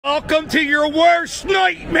Welcome to your worst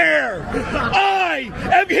nightmare. I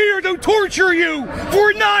am here to torture you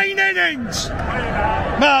for 9 innings.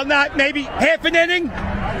 Well, not maybe half an inning.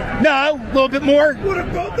 No, a little bit more.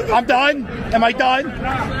 I'm done. Am I done? All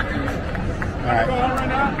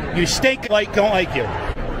right. You stink like don't like you.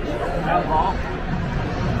 No ball.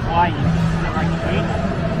 Why? You don't like the game?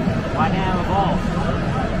 Why can't I have a ball?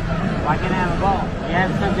 Why can't I have a ball? You have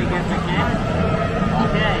something against the can?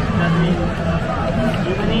 Okay, doesn't mean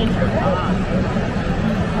human nature. Come on.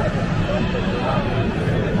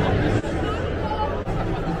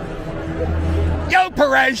 Yo,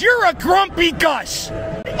 Perez, you're a grumpy Gus.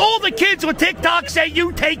 All the kids on TikTok say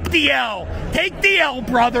you take the L. Take the L,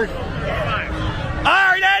 brother. All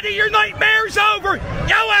right, Eddie, your nightmare's over.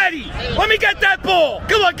 Yo, Eddie, let me get that ball.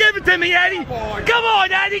 Come on, give it to me, Eddie. Come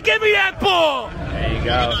on, Eddie, give me that ball. There you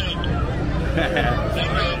go.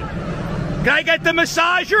 Can I get the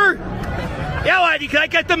massager? Yo, Eddie, can I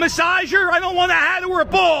get the massager? I don't want a hat or a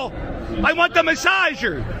ball. I want the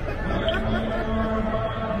massager.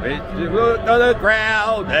 Look on the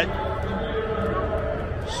ground.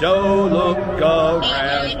 So look around.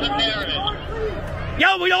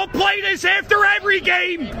 Yo, we don't play this after every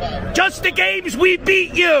game. Just the games we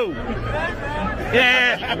beat you.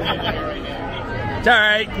 Yeah. It's all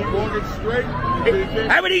right.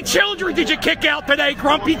 How many children did you kick out today,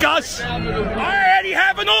 Grumpy Gus? All right, Eddie,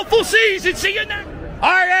 have an awful season. See you next. All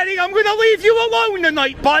right, Eddie, I'm going to leave you alone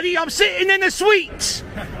tonight, buddy. I'm sitting in the suites.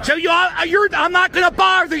 So I'm not going to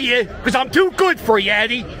bother you because I'm too good for you,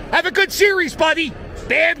 Eddie. Have a good series, buddy.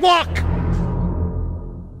 Bad luck.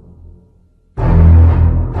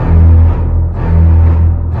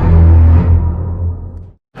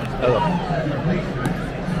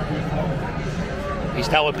 He's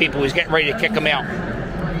telling people he's getting ready to kick him out.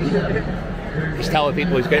 He's telling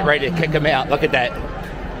people he's getting ready to kick him out. Look at that.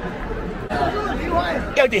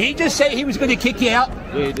 Yo, did he just say he was going to kick you out?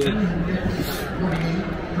 Yeah, he did.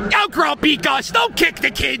 Yo, Grumpy Gus, don't kick the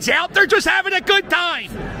kids out. They're just having a good time.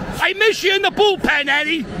 I miss you in the bullpen,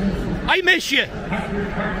 Eddie. I miss you.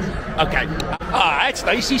 Okay. Ah, that's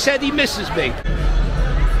nice. He said he misses me.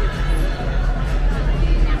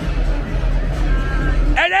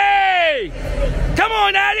 Eddie! Come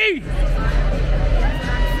on, Eddie!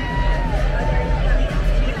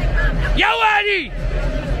 Yo, Eddie!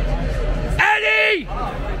 Eddie!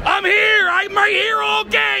 I'm here! I'm right here all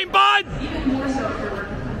game, bud!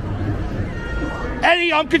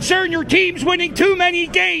 Eddie, I'm concerned your team's winning too many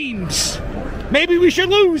games. Maybe we should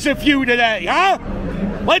lose a few today, huh?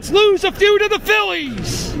 Let's lose a few to the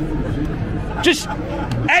Phillies. Just,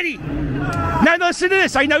 Eddie, now listen to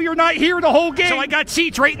this. I know you're not here the whole game, so I got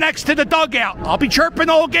seats right next to the dugout. I'll be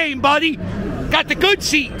chirping all game, buddy. Got the good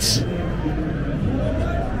seats.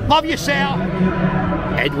 Love you, Sal.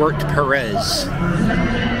 Edward Perez.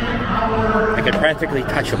 I could practically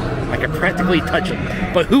touch him.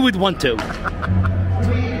 But who would want to?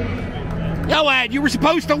 Yo, Ed, you were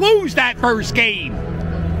supposed to lose that first game.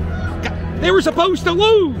 They were supposed to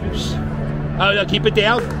lose. Oh, no, keep it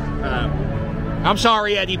down? I'm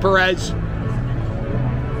sorry, Eddie Perez.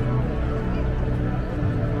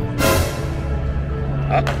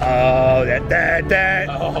 Uh-oh, that.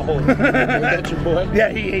 Oh, that's your boy? Yeah,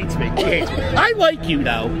 he hates me. I like you,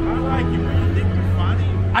 though. I like you, but you think you're funny?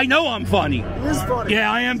 I know I'm funny. He's funny.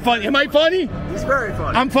 Yeah, I am funny. Am I funny? He's very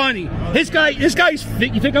funny. I'm funny. This guy's,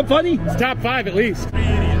 you think I'm funny? It's top 5 at least.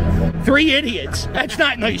 3 idiots. That's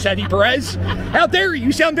not nice, Eddie Perez. How dare you?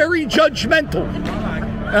 You sound very judgmental.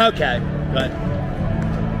 Okay,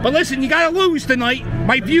 but listen, you gotta lose tonight.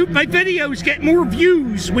 My videos get more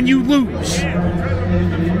views when you lose.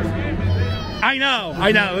 I know.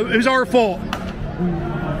 It was our fault.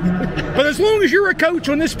 But as long as you're a coach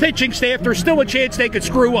on this pitching staff, there's still a chance they could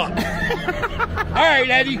screw up. All right,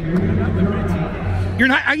 Eddie. You're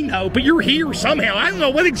not, I know, but you're here somehow. I don't know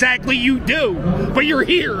what exactly you do, but you're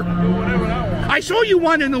here. I saw you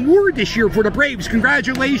won an award this year for the Braves.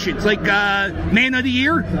 Congratulations. Like, Man of the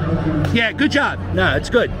Year? Yeah, good job. No, it's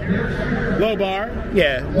good. Low bar.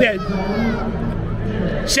 Yeah.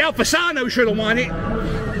 Sal Fasano should have won it.